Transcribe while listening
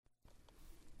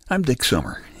I'm Dick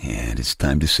Summer, and it's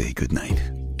time to say goodnight.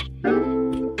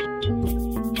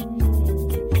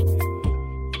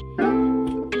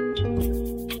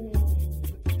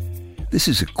 This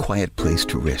is a quiet place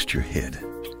to rest your head,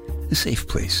 a safe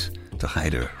place to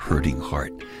hide a hurting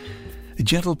heart, a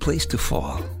gentle place to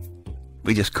fall.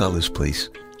 We just call this place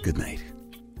goodnight.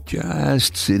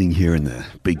 Just sitting here in the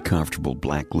big comfortable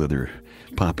black leather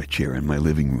papa chair in my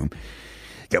living room.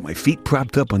 Got my feet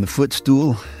propped up on the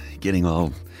footstool, getting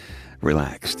all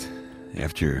relaxed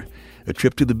after a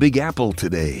trip to the Big Apple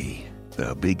today.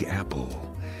 The Big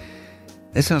Apple.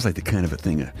 That sounds like the kind of a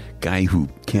thing a guy who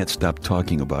can't stop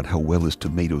talking about how well his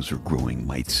tomatoes are growing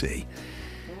might say.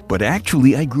 But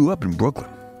actually, I grew up in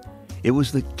Brooklyn. It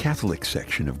was the Catholic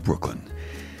section of Brooklyn.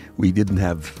 We didn't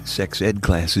have sex ed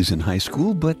classes in high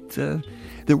school, but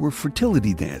there were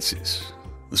fertility dances.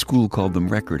 The school called them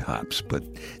record hops, but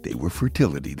they were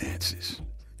fertility dances.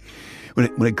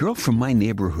 When a girl from my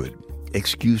neighborhood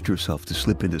excused herself to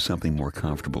slip into something more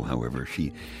comfortable, however,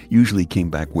 she usually came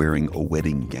back wearing a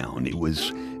wedding gown. It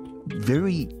was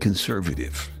very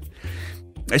conservative.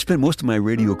 I spent most of my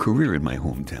radio career in my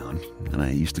hometown, and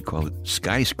I used to call it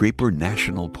Skyscraper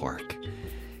National Park.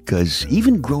 Because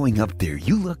even growing up there,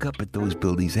 you look up at those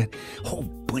buildings, that whole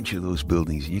bunch of those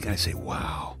buildings, and you gotta say,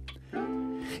 wow.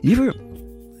 You ever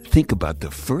think about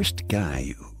the first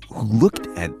guy who looked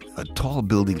at a tall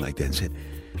building like that and said,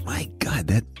 my God,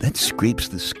 that scrapes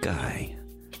the sky?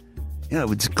 You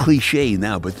know, it's a cliche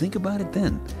now, but think about it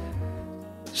then.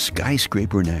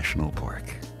 Skyscraper National Park.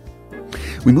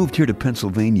 We moved here to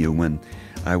Pennsylvania when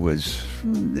I was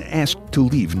asked to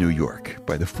leave New York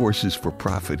by the forces for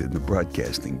profit in the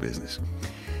broadcasting business.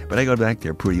 But I go back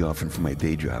there pretty often for my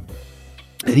day job.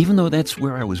 And even though that's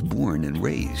where I was born and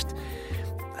raised,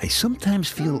 I sometimes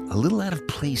feel a little out of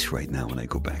place right now when I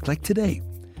go back, like today.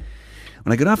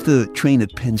 When I got off the train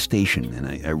at Penn Station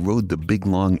and I rode the big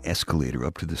long escalator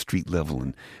up to the street level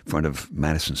in front of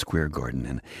Madison Square Garden,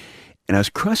 and I was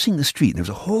crossing the street, and there was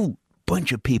a whole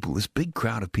bunch of people, this big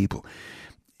crowd of people,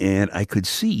 and I could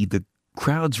see the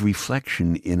crowd's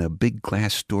reflection in a big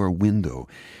glass store window,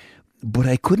 but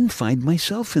I couldn't find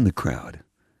myself in the crowd.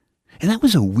 And that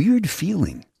was a weird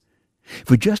feeling.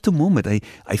 For just a moment, I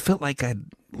felt like I'd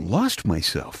lost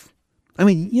myself. I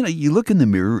mean, you know, you look in the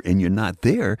mirror and you're not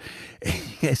there, and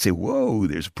I say, whoa,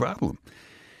 there's a problem.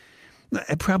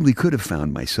 I probably could have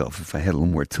found myself if I had a little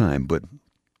more time, but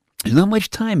there's not much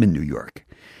time in New York.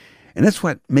 And that's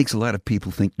what makes a lot of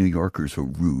people think New Yorkers are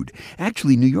rude.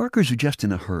 Actually, New Yorkers are just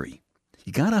in a hurry.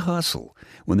 You gotta hustle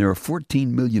when there are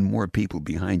 14 million more people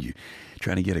behind you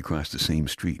trying to get across the same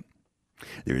street.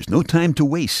 There is no time to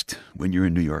waste when you're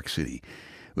in New York City,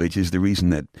 which is the reason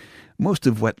that most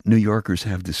of what New Yorkers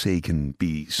have to say can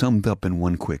be summed up in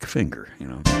one quick finger, you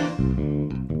know.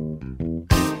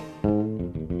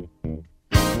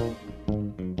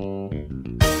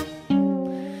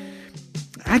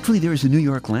 Actually, there is a New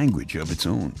York language of its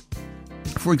own.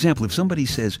 For example, if somebody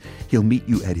says he'll meet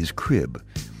you at his crib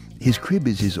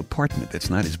is his apartment.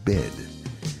 That's not his bed.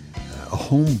 A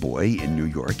homeboy in New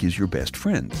York is your best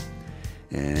friend.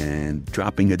 And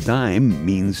dropping a dime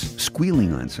means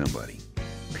squealing on somebody.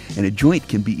 And a joint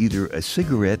can be either a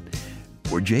cigarette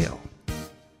or jail.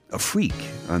 A freak,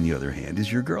 on the other hand,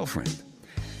 is your girlfriend.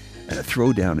 And a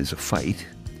throwdown is a fight.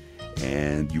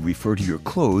 And you refer to your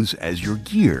clothes as your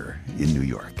gear in New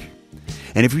York.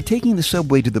 And if you're taking the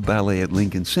subway to the ballet at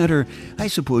Lincoln Center, I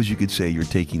suppose you could say you're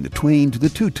taking the Twain to the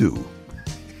tutu.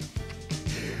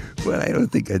 But I don't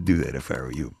think I'd do that if I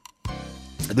were you.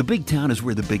 The big town is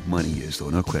where the big money is, though,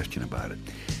 no question about it.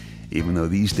 Even though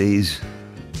these days,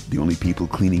 the only people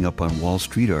cleaning up on Wall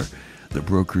Street are the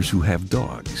brokers who have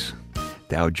dogs.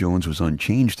 Dow Jones was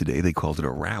unchanged today. They called it a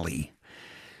rally.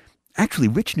 Actually,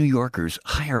 rich New Yorkers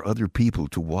hire other people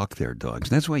to walk their dogs.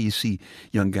 And that's why you see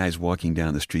young guys walking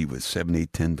down the street with 7,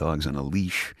 8, 10 dogs on a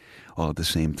leash all at the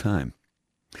same time.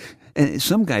 And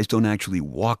some guys don't actually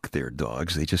walk their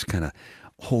dogs. They just kind of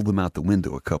hold them out the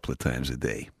window a couple of times a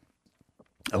day.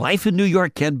 Life in New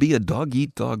York can be a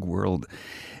dog-eat-dog world,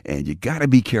 and you got to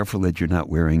be careful that you're not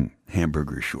wearing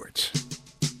hamburger shorts.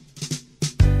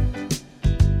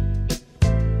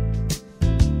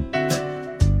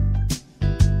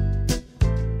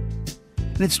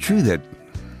 And it's true that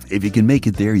if you can make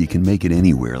it there, you can make it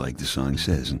anywhere, like the song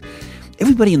says. And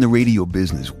everybody in the radio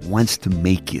business wants to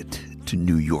make it to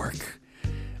New York.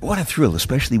 What a thrill,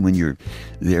 especially when you're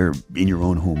there in your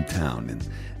own hometown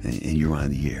and you're on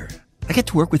the air. I get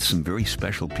to work with some very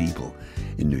special people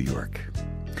in New York.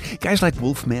 Guys like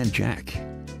Wolfman Jack.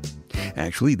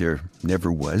 Actually, there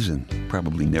never was and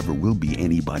probably never will be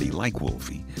anybody like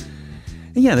Wolfie.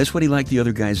 And yeah, that's what he liked the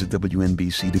other guys at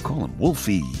WNBC to call him,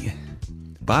 Wolfie.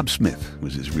 Bob Smith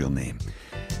was his real name.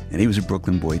 And he was a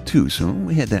Brooklyn boy too, so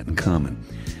we had that in common.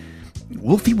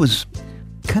 Wolfie was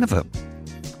kind of a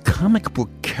comic book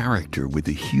character with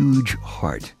a huge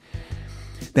heart.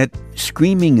 That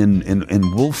screaming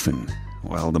and wolfing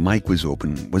while the mic was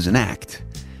open was an act.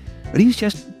 But he was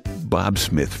just Bob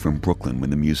Smith from Brooklyn when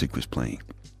the music was playing.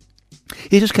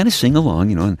 He'd just kind of sing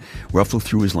along, and ruffle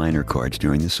through his liner cards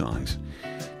during the songs,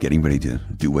 getting ready to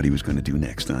do what he was going to do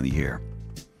next on the air.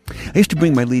 I used to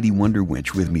bring my Lady Wonder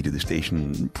Wench with me to the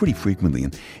station pretty frequently,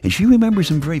 and she remembers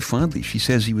him very fondly. She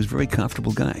says he was a very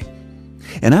comfortable guy.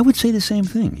 And I would say the same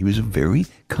thing. He was a very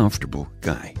comfortable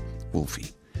guy,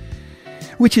 Wolfie.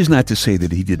 Which is not to say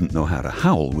that he didn't know how to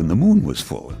howl when the moon was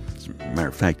full. As a matter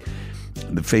of fact,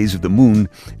 the phase of the moon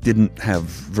didn't have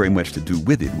very much to do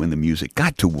with it when the music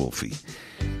got to Wolfie.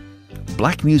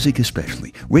 Black music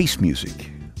especially, race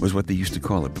music, was what they used to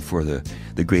call it before the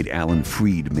great Alan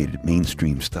Freed made it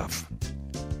mainstream stuff.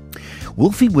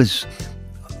 Wolfie was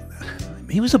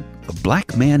a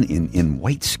black man in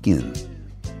white skin.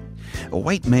 A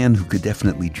white man who could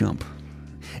definitely jump.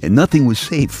 And nothing was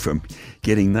safe from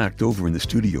getting knocked over in the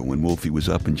studio when Wolfie was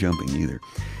up and jumping either.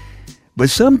 But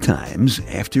sometimes,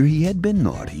 after he had been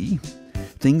naughty,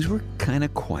 things were kind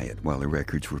of quiet while the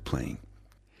records were playing.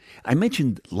 I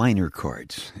mentioned liner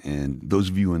cards, and those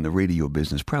of you in the radio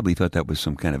business probably thought that was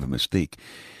some kind of a mistake.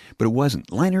 But it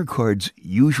wasn't. Liner cards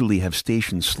usually have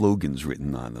station slogans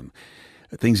written on them.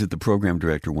 Things that the program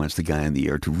director wants the guy on the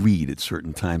air to read at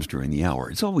certain times during the hour.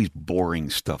 It's always boring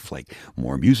stuff like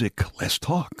more music, less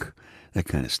talk, that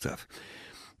kind of stuff.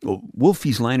 Well,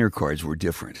 Wolfie's liner cards were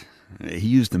different. He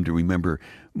used them to remember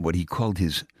what he called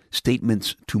his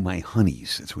statements to my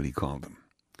honeys. That's what he called them.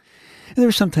 And there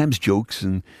were sometimes jokes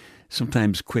and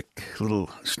sometimes quick little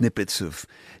snippets of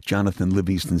Jonathan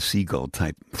Livingston Seagull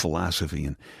type philosophy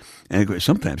and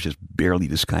sometimes just barely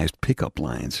disguised pickup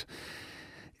lines.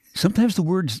 Sometimes the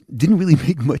words didn't really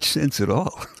make much sense at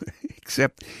all,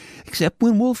 except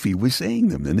when Wolfie was saying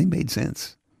them, then they made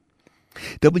sense.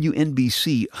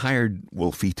 WNBC hired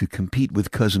Wolfie to compete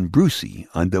with Cousin Brucey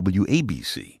on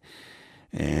WABC.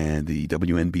 And the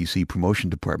WNBC promotion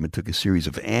department took a series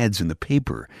of ads in the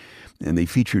paper, and they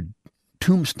featured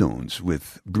tombstones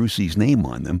with Brucey's name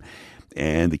on them.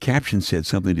 And the caption said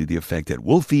something to the effect that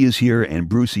Wolfie is here and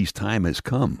Brucey's time has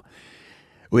come,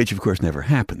 which of course never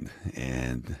happened.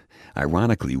 And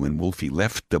ironically, when Wolfie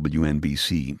left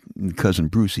WNBC, Cousin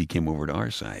Brucey came over to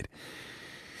our side.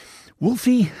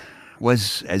 Wolfie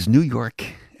was as New York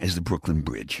as the Brooklyn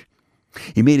Bridge.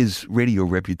 He made his radio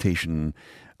reputation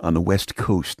on the West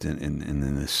Coast and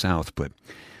in the South, but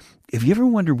if you ever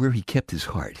wonder where he kept his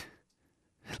heart,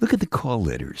 look at the call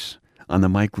letters on the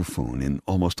microphone in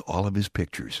almost all of his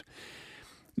pictures.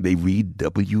 They read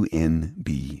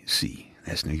WNBC.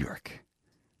 That's New York.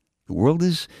 The world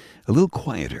is a little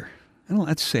quieter and a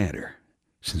lot sadder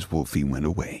since Wolfie went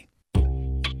away.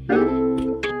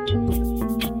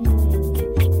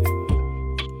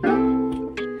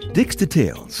 Dick's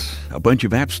Details, a bunch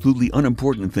of absolutely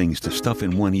unimportant things to stuff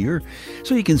in one ear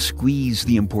so you can squeeze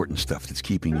the important stuff that's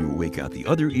keeping you awake out the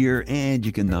other ear and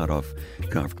you can nod off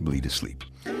comfortably to sleep.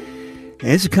 And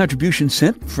it's a contribution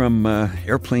sent from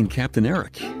Airplane Captain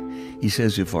Eric. He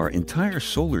says if our entire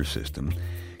solar system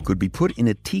could be put in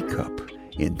a teacup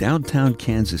in downtown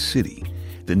Kansas City,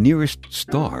 the nearest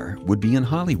star would be in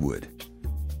Hollywood.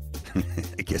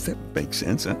 I guess that makes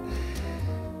sense, huh?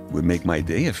 Would make my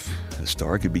day if a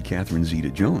star could be Catherine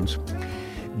Zeta-Jones.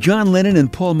 John Lennon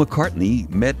and Paul McCartney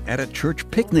met at a church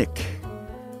picnic.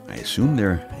 I assume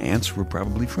their aunts were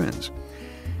probably friends.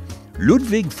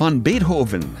 Ludwig van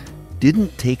Beethoven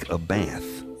didn't take a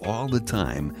bath all the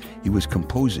time he was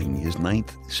composing his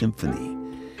Ninth Symphony,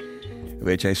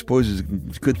 which I suppose is a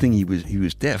good thing he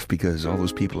was deaf, because all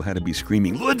those people had to be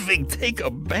screaming, "Ludwig, take a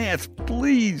bath,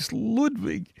 please,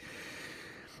 Ludwig."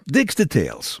 Dick's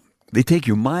Details. They take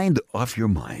your mind off your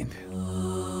mind.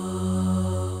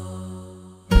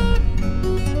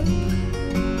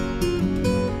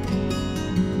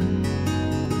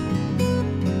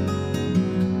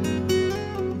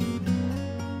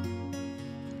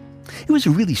 It was a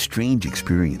really strange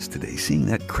experience today, seeing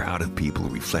that crowd of people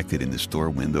reflected in the store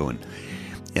window,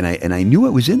 and I knew I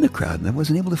was in the crowd and I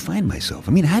wasn't able to find myself.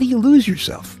 I mean, how do you lose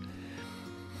yourself?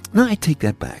 No, I take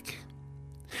that back.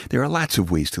 There are lots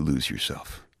of ways to lose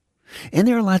yourself. And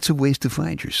there are lots of ways to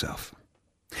find yourself.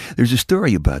 There's a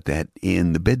story about that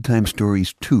in the Bedtime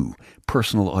Stories 2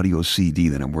 personal audio CD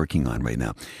that I'm working on right now.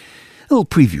 A little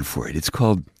preview for it. It's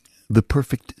called The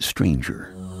Perfect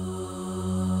Stranger.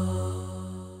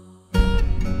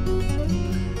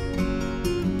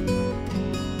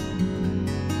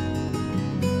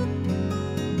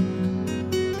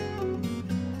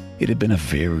 It had been a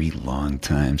very long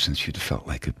time since you'd felt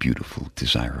like a beautiful,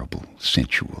 desirable,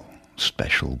 sensual,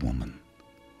 special woman.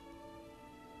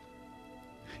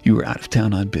 You were out of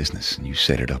town on business, and you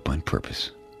set it up on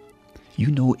purpose. You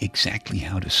know exactly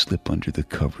how to slip under the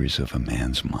covers of a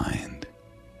man's mind.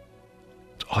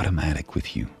 It's automatic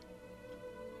with you.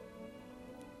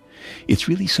 It's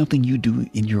really something you do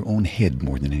in your own head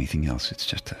more than anything else. It's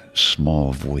just a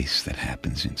small voice that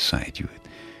happens inside you. It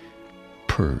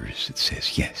purrs. It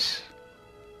says, yes,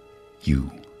 you,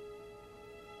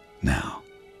 now.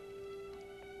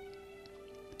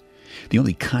 The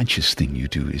only conscious thing you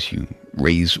do is you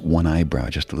raise one eyebrow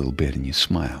just a little bit and you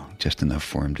smile, just enough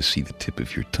for him to see the tip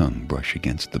of your tongue brush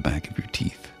against the back of your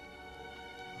teeth.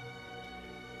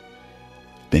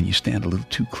 Then you stand a little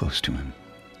too close to him,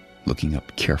 looking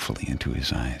up carefully into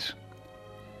his eyes.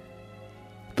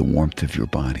 The warmth of your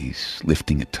bodies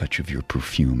lifting a touch of your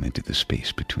perfume into the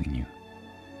space between you.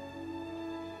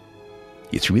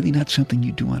 It's really not something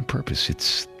you do on purpose.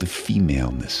 It's the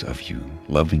femaleness of you,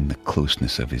 loving the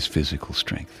closeness of his physical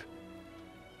strength.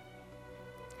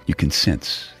 You can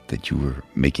sense that you were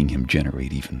making him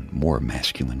generate even more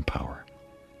masculine power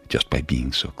just by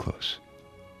being so close.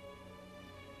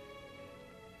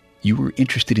 You were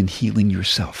interested in healing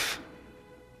yourself.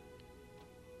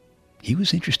 He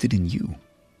was interested in you.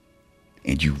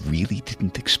 And you really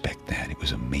didn't expect that. It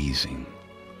was amazing.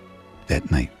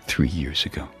 That night 3 years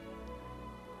ago.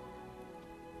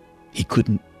 He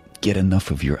couldn't get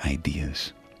enough of your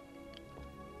ideas.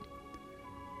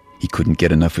 He couldn't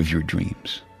get enough of your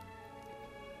dreams.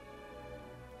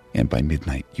 And by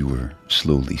midnight, you were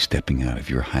slowly stepping out of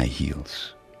your high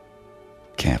heels,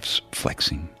 calves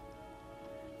flexing,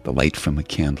 the light from a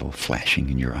candle flashing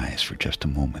in your eyes for just a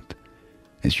moment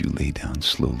as you lay down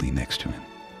slowly next to him.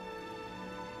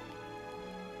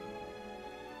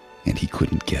 And he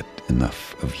couldn't get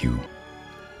enough of you.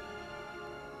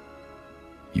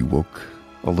 You woke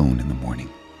alone in the morning,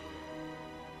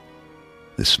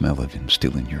 the smell of him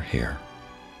still in your hair,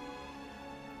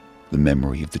 the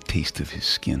memory of the taste of his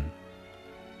skin,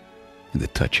 and the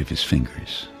touch of his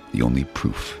fingers, the only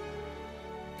proof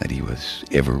that he was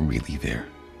ever really there.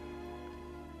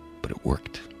 But it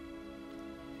worked.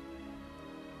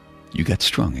 You got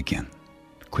strong again,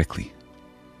 quickly.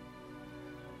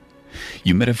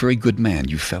 You met a very good man,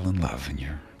 you fell in love, and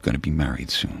you're going to be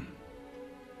married soon.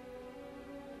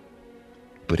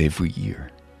 But every year,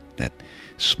 that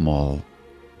small,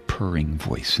 purring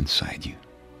voice inside you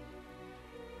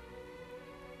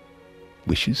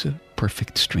wishes a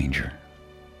perfect stranger,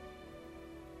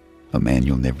 a man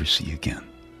you'll never see again,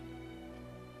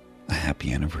 a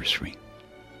happy anniversary.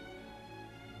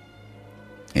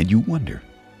 And you wonder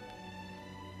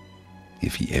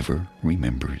if he ever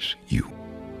remembers you.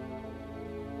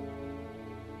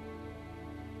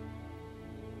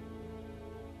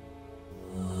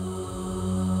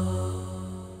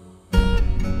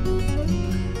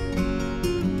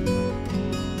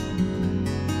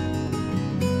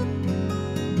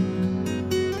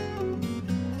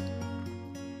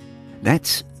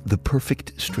 That's The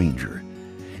Perfect Stranger.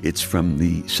 It's from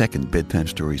the second Bedtime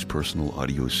Stories personal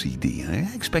audio CD. I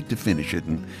expect to finish it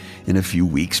in a few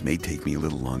weeks. May take me a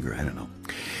little longer. I don't know.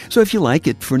 So if you like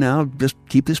it, for now, just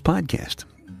keep this podcast.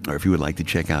 Or if you would like to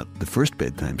check out the first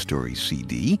Bedtime Stories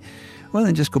CD, well,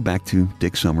 then just go back to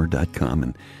dicksummer.com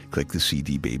and click the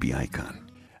CD baby icon.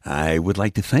 I would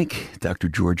like to thank Dr.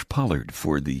 George Pollard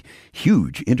for the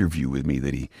huge interview with me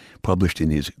that he published in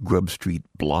his Grub Street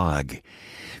blog.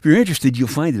 If you're interested, you'll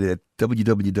find it at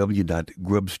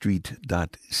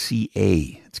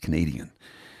www.grubstreet.ca. It's Canadian.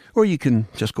 Or you can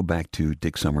just go back to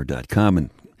dicksummer.com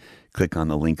and click on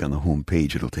the link on the home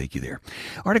page. It'll take you there.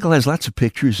 Article has lots of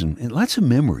pictures and lots of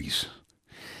memories.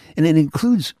 And it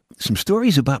includes some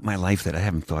stories about my life that I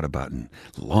haven't thought about in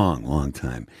a long, long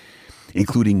time,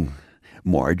 including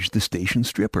Marge the Station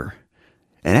Stripper,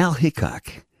 and Al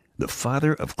Hickok, the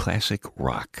father of classic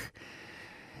rock,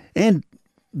 and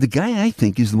the guy I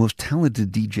think is the most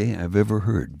talented DJ I've ever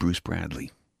heard, Bruce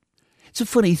Bradley. It's a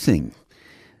funny thing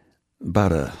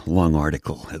about a long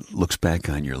article that looks back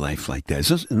on your life like that.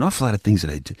 There's an awful lot of things that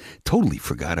I totally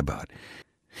forgot about.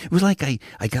 It was like I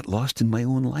got lost in my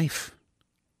own life.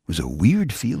 It was a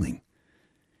weird feeling.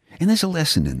 And there's a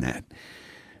lesson in that.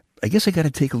 I guess I got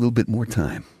to take a little bit more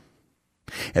time.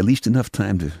 At least enough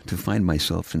time to find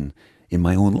myself in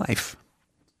my own life.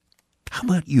 How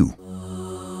about you?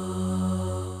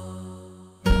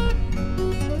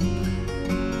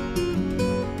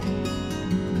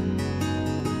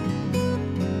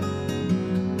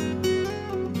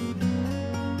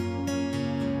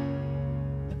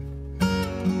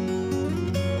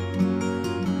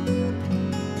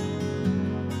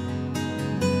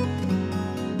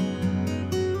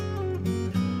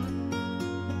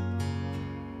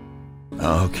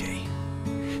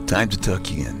 Time to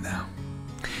tuck you in now.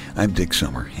 I'm Dick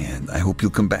Summer, and I hope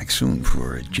you'll come back soon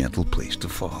for a gentle place to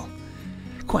fall.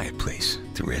 Quiet place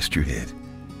to rest your head.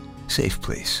 Safe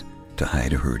place to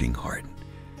hide a hurting heart.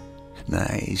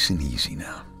 Nice and easy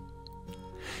now.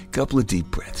 Couple of deep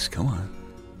breaths, come on.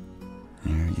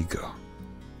 There you go.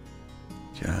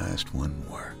 Just one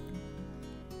more.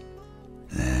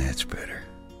 That's better.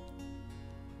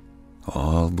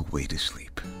 All the way to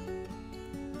sleep.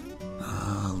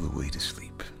 All the way to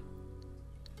sleep.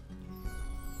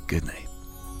 Good night.